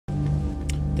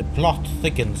The plot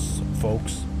thickens,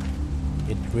 folks.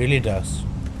 It really does.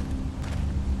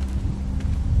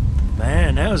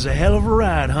 Man, that was a hell of a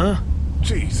ride, huh?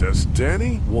 Jesus,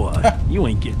 Danny. What? You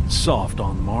ain't getting soft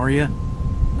on Maria.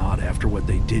 Not after what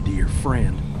they did to your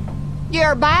friend.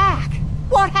 You're back.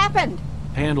 What happened?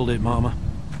 Handled it, Mama.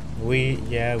 We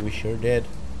sure did.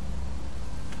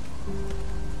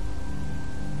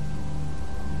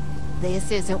 This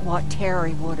isn't what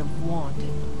Terry would have wanted.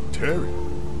 Terry?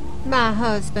 My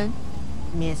husband.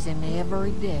 Miss him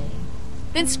every day.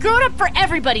 Then screw it up for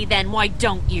everybody then, why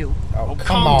don't you? Oh,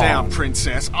 Calm on. down,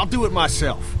 Princess. I'll do it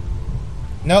myself.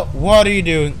 No, what are you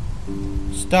doing?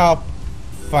 Stop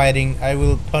fighting. I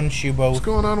will punch you both. What's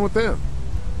going on with them?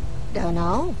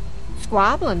 Dunno.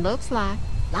 Squabbling looks like.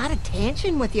 Lot of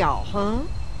tension with y'all, huh?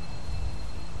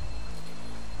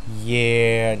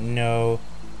 Yeah, no.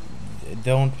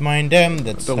 Don't mind them.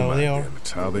 That's Don't how mind they are. them.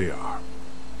 It's how they are.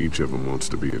 Each of them wants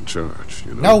to be in charge,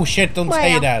 you know? No, shit, don't Well,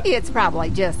 say that. it's probably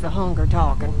just the hunger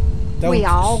talking. Don't- We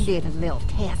all get a little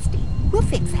testy. We'll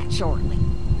fix that shortly.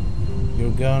 You're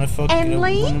gonna fuck And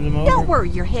Lee, one of them over? don't worry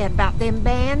your head about them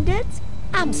bandits.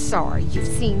 I'm sorry you've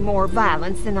seen more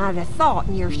violence than I'd have thought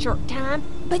in your short time,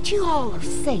 but you all are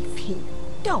safe here.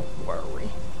 Don't worry.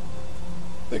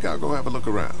 Think I'll go have a look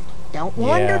around. Don't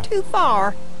wander Yeah. too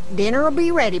far. Dinner'll be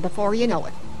ready before you know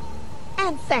it.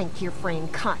 And thank your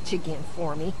friend Koch again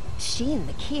for me. She and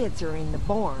the kids are in the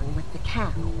barn with the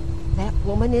cow. That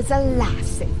woman is a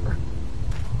lifesaver.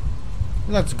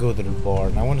 Let's go to the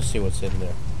barn. I want to see what's in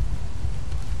there.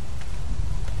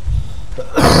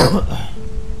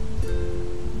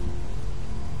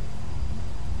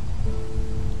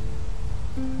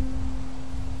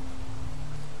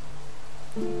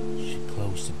 She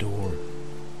closed the door.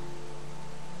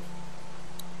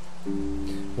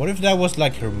 What if that was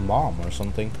like her mom or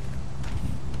something?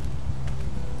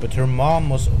 But her mom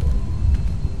was...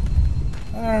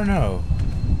 I don't know.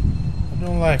 I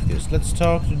don't like this. Let's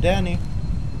talk to Danny.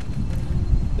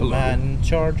 The Hello. man in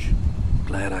charge.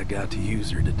 Glad I got to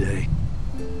use her today.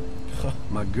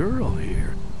 My girl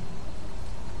here.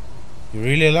 You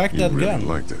really like You that really gun?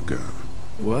 like that gun.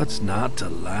 What's not to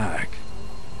like?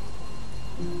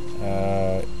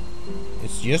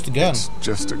 It's just a gun. It's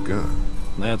just a gun.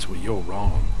 That's where you're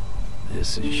wrong.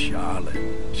 This is Charlotte.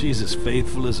 She's as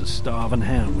faithful as a starving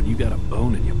hound when you got a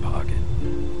bone in your pocket.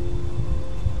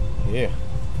 Yeah.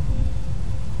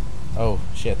 Oh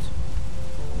shit.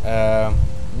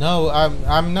 No,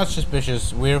 I'm not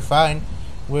suspicious. We're fine.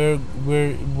 We're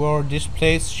this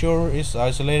place sure is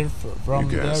isolated from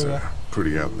You the guys area. are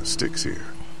pretty out in the sticks here.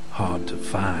 Hard to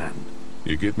find.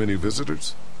 You get many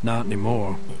visitors? Not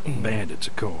anymore. Bandits,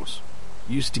 of course.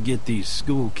 Used to get these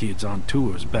school kids on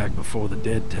tours back before the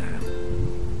dead time.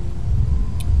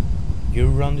 You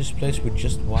run this place with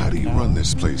just one How do you cow? run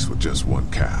this place with just one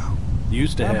cow?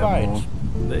 Used to How have about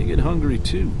more. They get hungry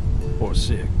too. Or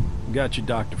sick. Got your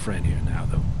doctor friend here now,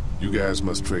 though. You guys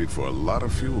must trade for a lot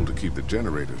of fuel to keep the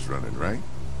generators running, right?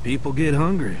 People get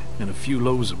hungry, and a few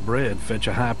loaves of bread fetch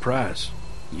a high price.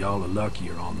 Y'all are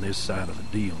luckier on this side of the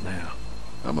deal now.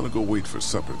 I'm gonna go wait for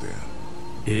supper then.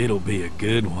 It'll be a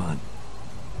good one.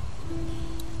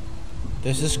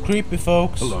 This is creepy,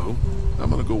 folks. Hello. I'm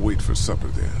gonna go wait for supper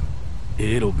then.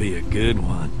 It'll be a good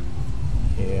one.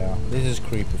 Yeah, this is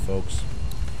creepy, folks.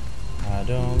 I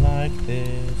don't like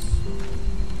this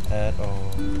at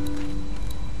all.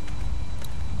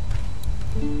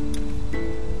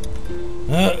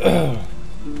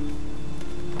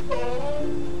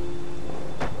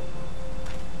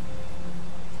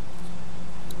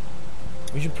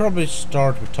 We should probably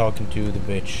start with talking to the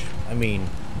bitch. I mean,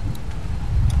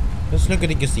 let's look at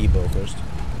the gazebo first.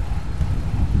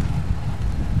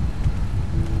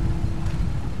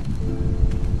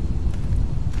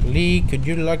 Lee, could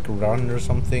you like run or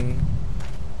something?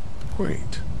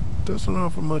 Quaint. Doesn't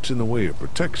offer much in the way of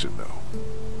protection,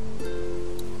 though.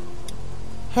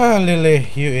 Ah, Lily,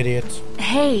 you idiot.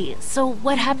 Hey, so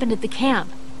what happened at the camp?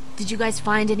 Did you guys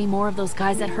find any more of those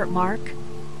guys that hurt Mark?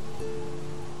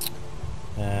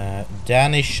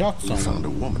 Danny shot We someone. found a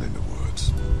woman in the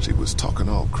woods. She was talking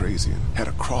all crazy and had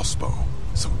a crossbow.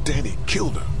 So Danny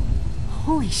killed her.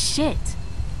 Holy shit.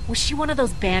 Was she one of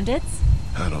those bandits?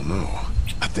 I don't know.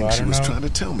 I think Well, I she don't was know. trying to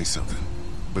tell me something.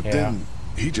 But Yeah. then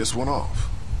he just went off.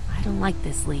 I don't like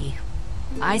this, Lee.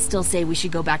 I still say we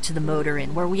should go back to the motor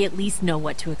inn, where we at least know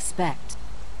what to expect.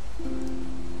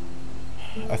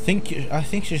 I think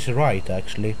she's right,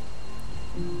 actually.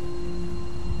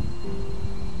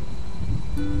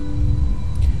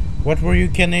 What were you,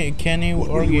 Kenny What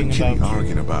were you arguing and Kenny about?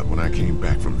 arguing about when I came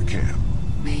back from the camp?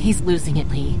 He's losing it,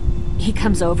 Lee. He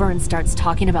comes over and starts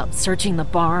talking about searching the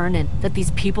barn and that these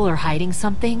people are hiding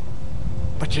something.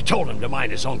 But you told him to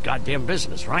mind his own goddamn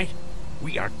business, right?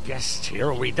 We are guests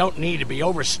here. We don't need to be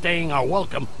overstaying our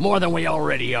welcome more than we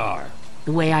already are.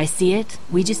 The way I see it,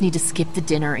 we just need to skip the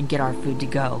dinner and get our food to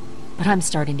go. But I'm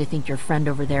starting to think your friend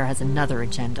over there has another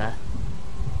agenda.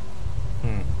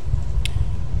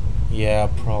 Yeah,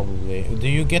 probably. Do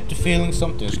you get the feeling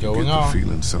something's going on?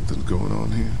 Feeling something's going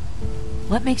on here?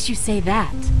 What makes you say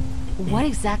that? What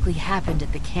exactly happened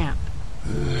at the camp?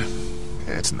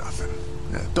 It's nothing.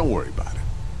 Don't worry about it.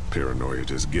 Paranoia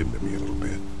just getting to me a little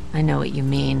bit. I know what you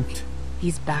mean.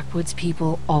 These backwoods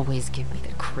people always give me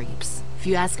the creeps. If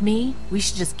you ask me, we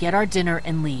should just get our dinner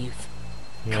and leave.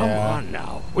 Yeah. Come on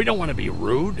now. We don't want to be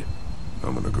rude.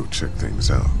 I'm gonna go check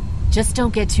things out. Just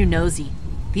don't get too nosy.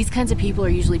 These kinds of people are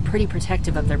usually pretty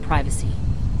protective of their privacy.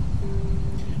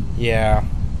 Yeah.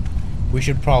 We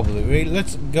should probably...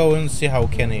 let's go and see how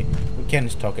what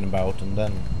Kenny's talking about, and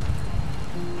then...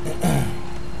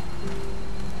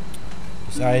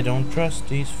 Because I don't trust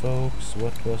these folks.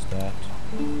 What was that?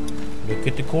 Look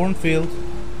at the cornfield,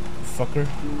 fucker.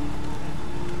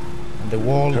 And the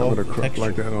wall Having a of crop protection.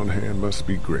 like that on hand must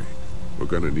be great. We're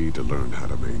gonna need to learn how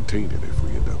to maintain it if we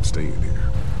end up staying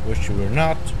here. Wish we're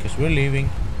not, because we're leaving.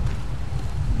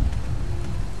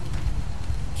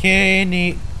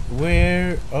 Kenny,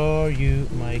 where are you,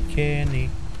 my Kenny?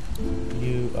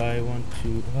 I want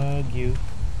to hug you,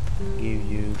 give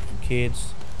you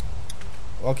kids.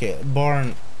 Okay,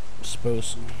 barn,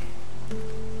 suppose.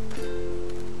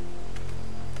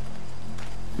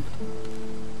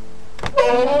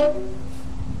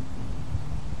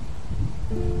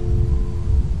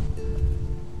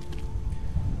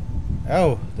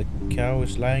 Oh, the cow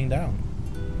is lying down.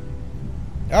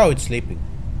 Oh, it's sleeping.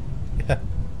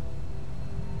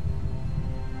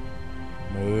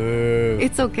 Moo.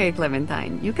 It's okay,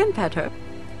 Clementine. You can pet her.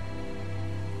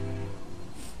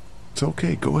 It's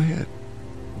okay, go ahead.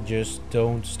 Just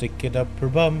don't stick it up her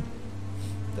bum.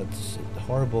 That's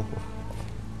horrible.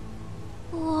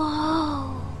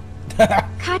 Whoa.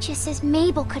 Katja says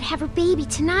Mabel could have her baby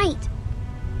tonight.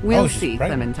 We'll she's see,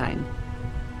 pregnant. Clementine.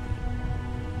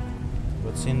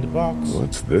 What's in the box?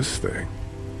 What's this thing?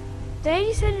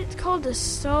 Daddy said it's called a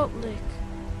salt lick.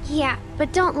 Yeah,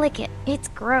 but don't lick it. It's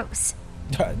gross.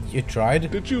 You tried?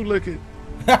 Did you lick it?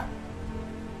 I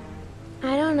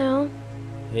don't know.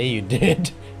 Yeah, you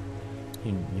did.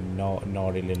 You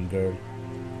naughty little girl.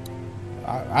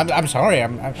 I'm sorry.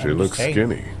 I'm She just looks saying.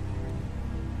 skinny.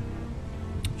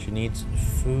 She needs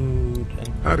food and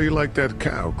How do you like that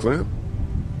cow, Clint?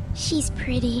 She's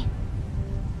pretty.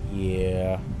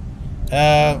 yeah.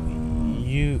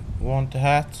 You want the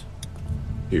hat?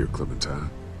 Here, Clementine.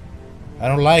 I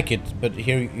don't like it, but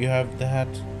here you have the hat.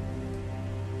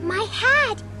 My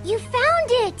hat! You found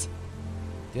it!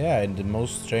 Yeah, in the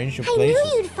most strange of I places.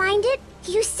 knew you'd find it.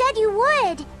 You said you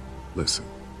would. Listen,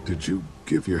 did you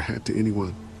give your hat to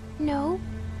anyone? No,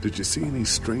 Did you see any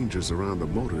strangers around the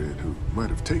motor inn who might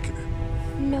have taken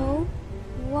it? no.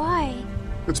 Why?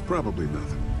 It's probably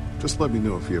nothing. Just let me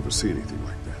know if you ever see anything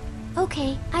like that.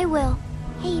 Okay, I will.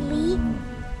 Hey, Lee.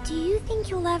 Do you think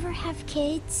you'll ever have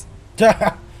kids?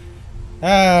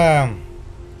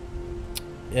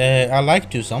 I like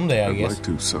to someday, I I'd guess. like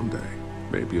to someday.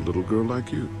 Maybe a little girl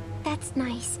like you. That's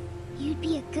nice. You'd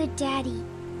be a good daddy.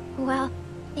 Well,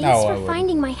 thanks No, I for wouldn't.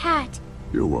 finding my hat.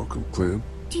 You're welcome, Clem.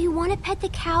 Do you want to pet the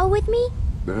cow with me?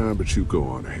 Nah, but you go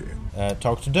on ahead.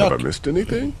 Talk to Have Duck. I missed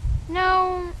anything?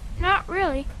 No, not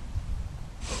really.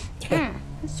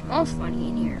 It smells funny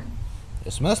in here.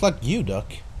 It smells like you,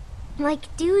 Duck.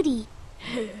 Like duty.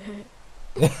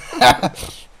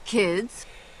 Kids,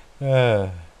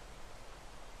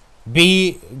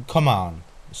 Come on.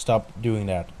 Stop doing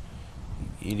that.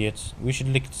 Idiots. We should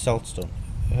lick the saltstone.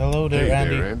 Hello there, Hey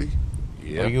Andy. there,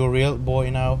 Andy. Are you a real boy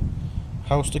now?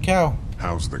 How's the cow?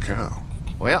 How's the cow?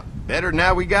 Well, better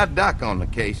now we got Doc on the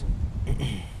case.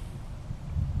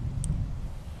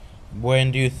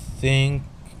 When do you think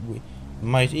we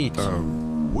might eat?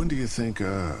 When do you think,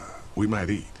 we might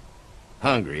eat?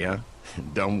 Hungry, huh?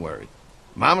 Don't worry.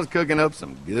 Mama's cooking up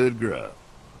some good grub.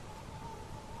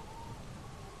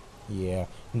 Yeah.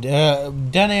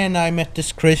 Danny and I met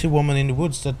this crazy woman in the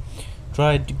woods that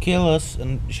tried to kill us,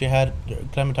 and she had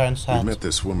Clementine's We hat met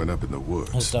this woman up in the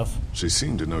woods. and stuff. She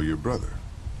seemed to know your brother.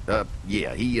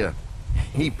 Yeah,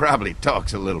 he probably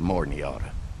talks a little more than he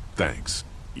oughta. Thanks.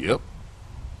 Yep.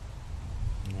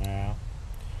 Yeah.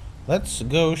 Let's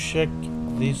go check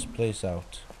this place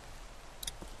out.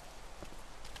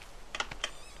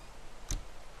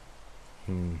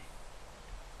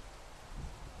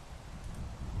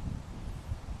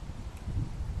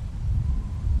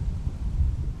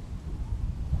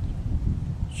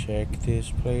 Check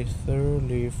this place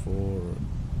thoroughly for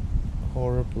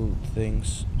horrible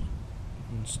things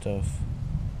and stuff.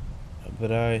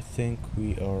 But I think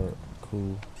we are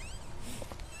cool.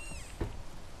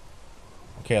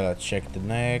 Okay, let's check the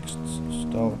next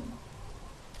stuff.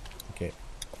 Okay.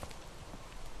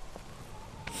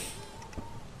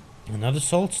 Another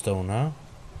salt stone, huh?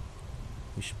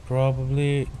 We should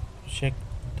probably check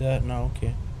that now.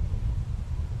 Okay.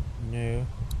 No.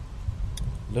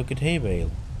 Look at hay bale.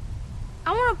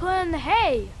 I want to play in the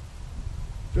hay.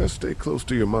 Just stay close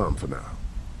to your mom for now.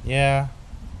 Yeah.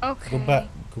 Okay.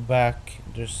 Go back.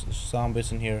 There's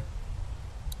zombies in here.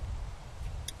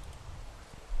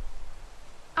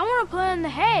 I want to play in the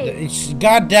hay.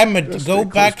 God damn it! Just Go stay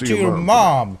back close to to your your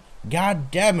mom.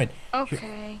 God damn it!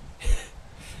 Okay.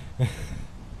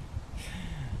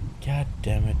 God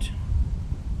damn it!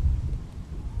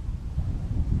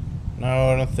 No,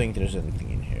 I don't think there's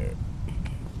anything in here.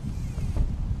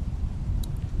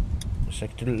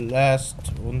 Check the last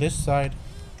on this side.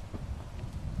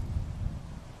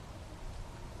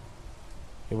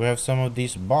 Here we have some of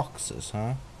these boxes,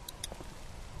 huh?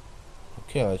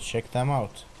 Okay, let's check them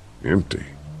out. Empty.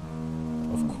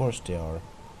 Of course they are.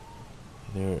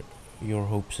 They're your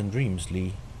hopes and dreams,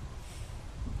 Lee.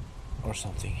 Or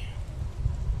something.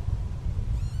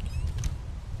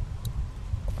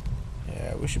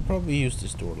 Yeah, we should probably use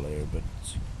this door later, but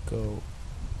go.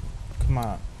 Come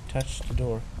on, touch the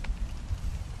door.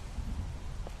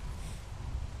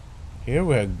 Here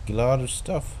we have a lot of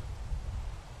stuff.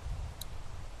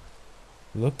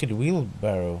 Look at the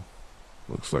wheelbarrow.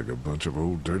 Looks like a bunch of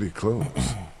old dirty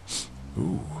clothes.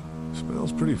 Ooh,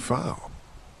 smells pretty foul.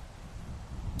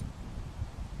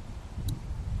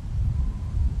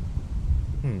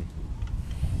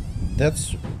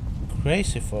 That's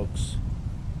crazy, folks.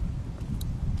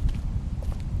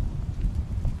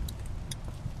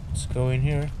 Let's go in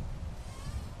here.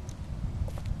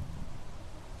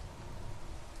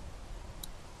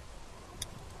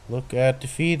 Look at the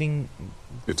feeding.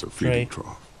 It's a tray. feeding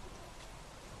trough.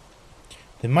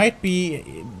 There might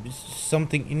be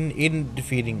something in the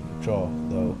feeding trough,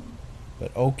 though.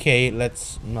 But okay,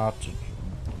 let's not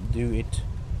do it.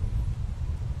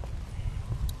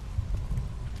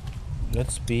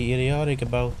 Let's be idiotic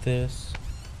about this.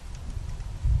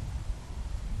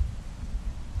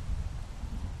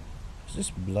 Is this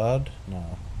blood?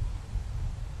 No.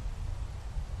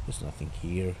 There's nothing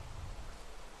here.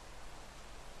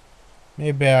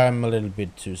 Maybe I'm a little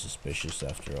bit too suspicious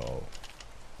after all.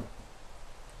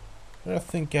 But I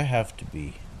think I have to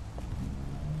be.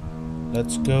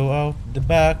 Let's go out the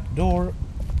back door,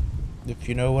 if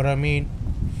you know what I mean.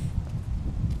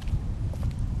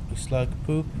 Looks like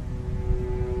poop.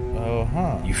 Oh,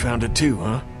 huh. You found it too,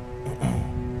 huh?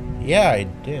 Yeah, I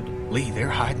did. Lee, they're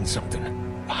hiding something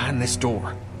behind this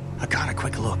door. I got a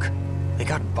quick look. They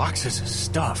got boxes of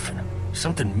stuff and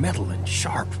something metal and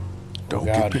sharp. Don't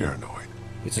God. get paranoid.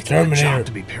 It's a It's our Terminator. job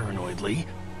to be paranoid, Lee.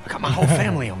 I got my whole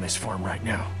family on this farm right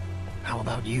now. How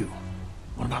about you?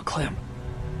 What about Clem?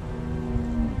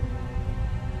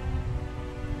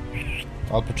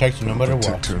 I'll protect you no matter what.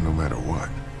 Protect her no matter what.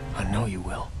 I know you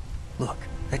will. Look,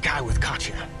 that guy with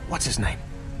Katya, what's his name?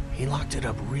 He locked it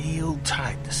up real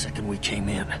tight the second we came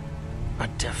in. I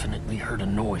definitely heard a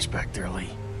noise back there, Lee.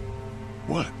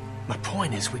 What? My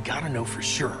point is, we gotta know for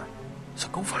sure. So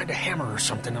go find a hammer or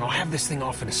something and I'll have this thing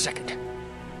off in a second.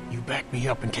 You back me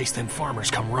up in case them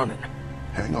farmers come running.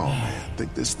 Hang on, man.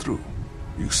 Think this through.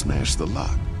 You smashed the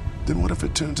lock. Then what if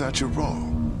it turns out you're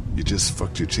wrong? You just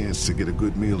fucked your chance to get a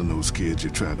good meal in those kids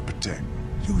you're trying to protect.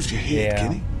 Use your head,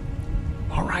 Kenny.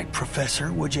 All right, Professor,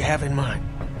 what'd you have in mind?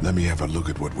 Let me have a look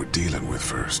at what we're dealing with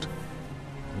first.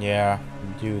 Yeah,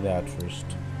 do that first.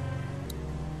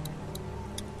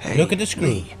 Hey, look at the screw.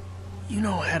 Lee, you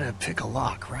know how to pick a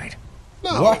lock, right?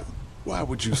 No. What? Why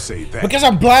would you say that? Because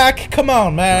I'm black? Come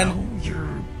on, man. Well, you're,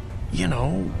 you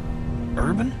know,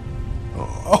 urban?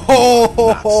 Not saying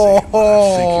what I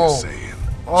think you're saying.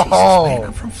 Jesus, man,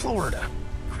 I'm from Florida.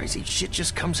 Crazy shit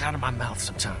just comes out of my mouth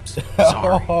sometimes.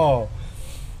 Sorry.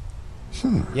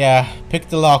 Yeah, pick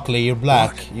the lock, Lee. You're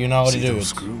black. Look, you know how to see do those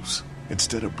it. screws?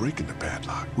 Instead of breaking the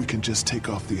padlock, we can just take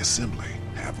off the assembly,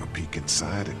 have a peek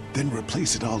inside, and then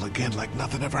replace it all again like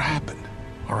nothing ever happened.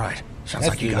 All right, sounds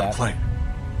Let's like you do got that. a plan.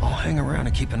 I'll hang around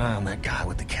and keep an eye on that guy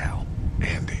with the cow.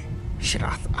 Andy. Shit,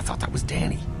 I thought that was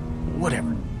Danny.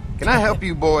 Whatever. Can I help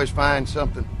you boys find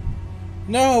something?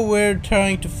 No, we're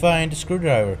trying to find a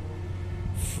screwdriver.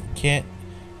 Can't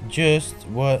just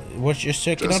what's your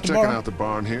checking Just out the checking bar? out the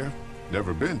barn here.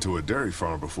 Never been to a dairy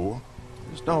farm before.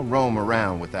 Just don't roam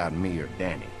around without me or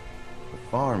Danny. The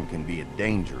farm can be a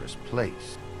dangerous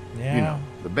place. Yeah. You know,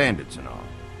 the bandits and all.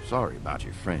 sorry about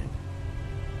your friend.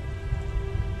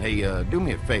 Hey, do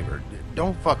me a favor.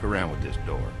 Don't fuck around with this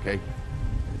door, okay?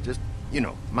 Just, you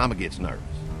know, Mama gets nervous.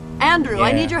 Andrew,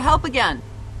 I need your help again.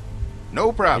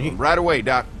 No problem. Right away,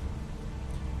 Doc.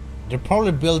 They're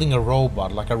probably building a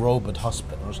robot, like a robot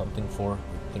husband or something for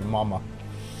their mama.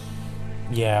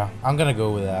 Yeah, I'm gonna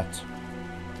go with that.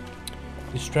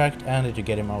 Distract Andy to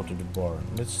get him out of the barn.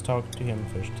 Let's talk to him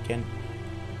first.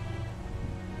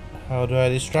 How do I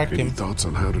distract him? Any thoughts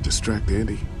on how to distract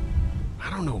Andy? I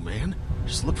don't know, man.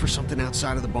 Just look for something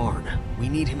outside of the barn. We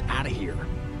need him out of here.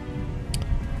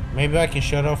 Maybe I can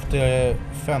shut off the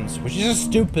fence, which is a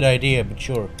stupid idea, but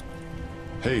sure.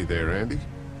 Hey there, Andy.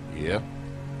 Yeah?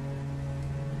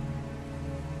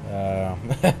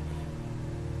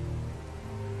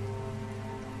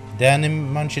 Danny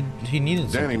mentioned he needed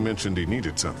something. Danny mentioned he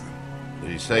needed something.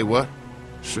 Did he say what?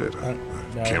 Shit, I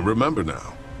can't remember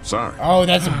now. Sorry. Oh,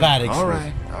 that's a bad excuse.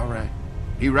 All right.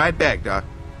 Be right back, Doc.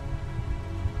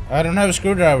 I don't have a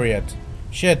screwdriver yet.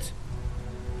 Shit.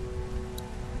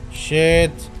 I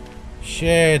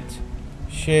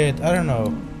don't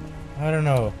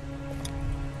know.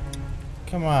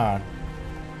 Come on.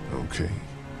 Okay,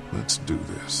 let's do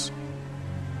this.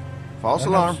 False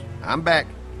alarm. I'm back.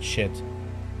 Shit.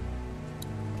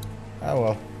 Oh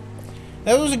well.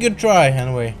 That was a good try,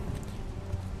 anyway.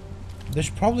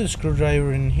 There's probably a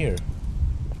screwdriver in here.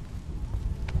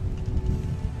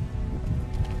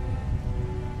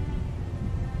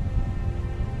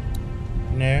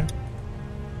 No.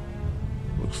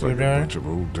 Looks like a bunch of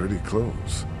old dirty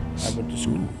clothes. How about the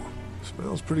screw? Ooh,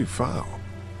 smells pretty foul.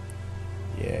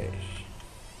 Yes.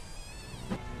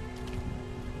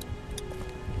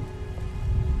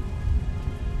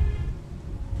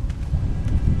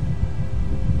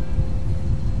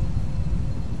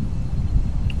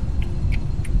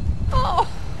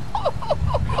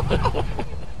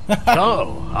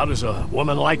 So, how does a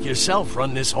woman like yourself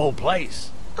run this whole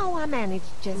place? Oh, I managed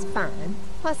just fine.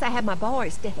 Plus, I had my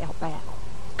boys to help out.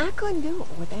 I couldn't do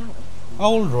it without them.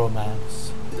 Old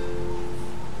romance.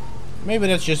 Maybe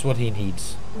that's just what he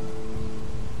needs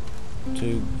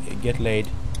to get laid.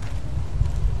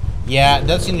 Yeah,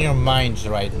 that's in your minds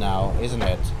right now, isn't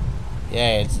it?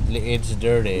 Yeah, it's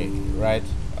dirty, right?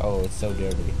 Oh, it's so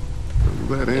dirty. I'm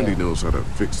glad Andy knows how to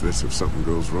fix this if something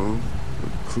goes wrong.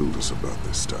 I'm clueless about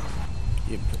this stuff.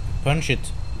 You punch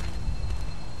it.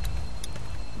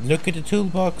 Look at the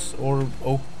toolbox or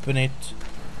open it.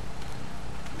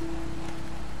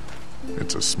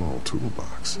 It's a small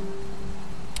toolbox.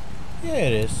 Yeah,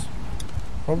 it is.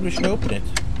 Probably should open it.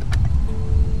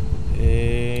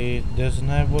 It doesn't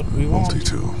have what we want.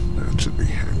 Multi-tool. That should be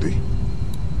handy.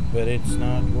 But it's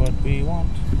not what we want.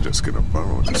 Just gonna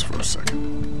borrow this for a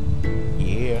second.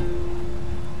 Yeah.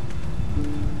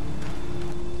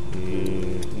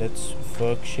 Let's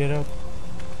fuck shit up.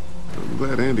 I'm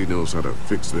glad Andy knows how to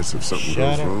fix this if something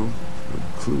goes wrong. I'm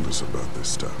clueless about this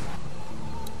stuff.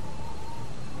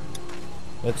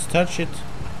 Let's touch it.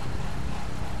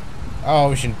 Oh,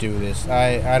 we shouldn't do this.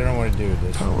 I don't want to do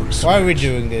this. Why are we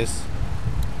doing this?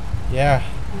 Yeah.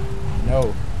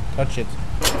 No. Touch it.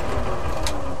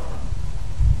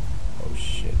 Oh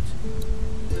shit.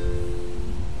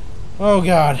 Oh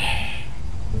god.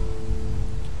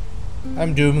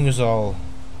 I'm dooming us all.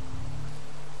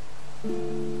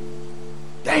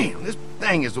 Damn, this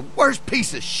thing is the worst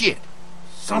piece of shit.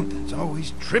 Something's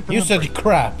always tripping. You said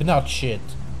crap, not shit.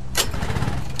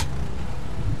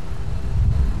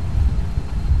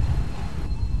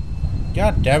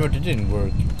 God damn it, it didn't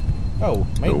work. Oh,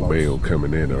 no mail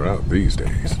coming in or out these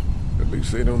days. At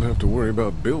least they don't have to worry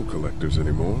about bill collectors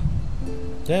anymore.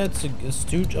 That's an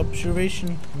astute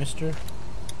observation, mister.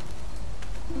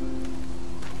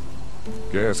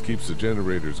 Gas keeps the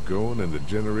generators going, and the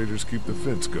generators keep the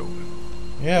fence going.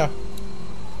 Yeah.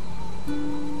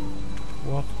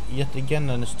 What? Yet again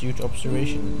an astute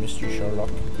observation, Mr. Sherlock.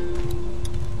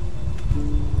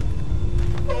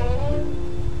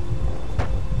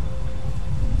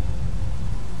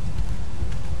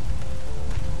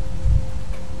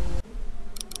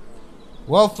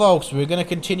 Well, folks, we're gonna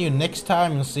continue next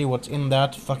time and see what's in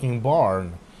that fucking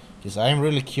barn. Because I'm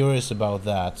really curious about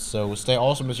that. So stay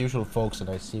awesome as usual, folks, and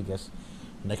I see you guys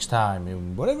next time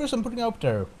in whatever I'm putting out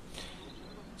there.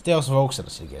 Stay awesome, folks, and I'll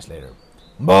see you guys later.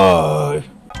 Bye!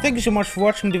 Thank you so much for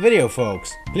watching the video,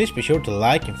 folks. Please be sure to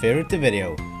like and favorite the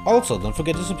video. Also, don't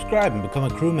forget to subscribe and become a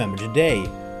crew member today.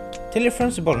 Tell your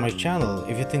friends about my channel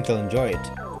if you think they'll enjoy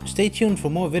it. Stay tuned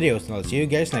for more videos, and I'll see you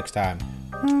guys next time.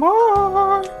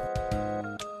 Bye!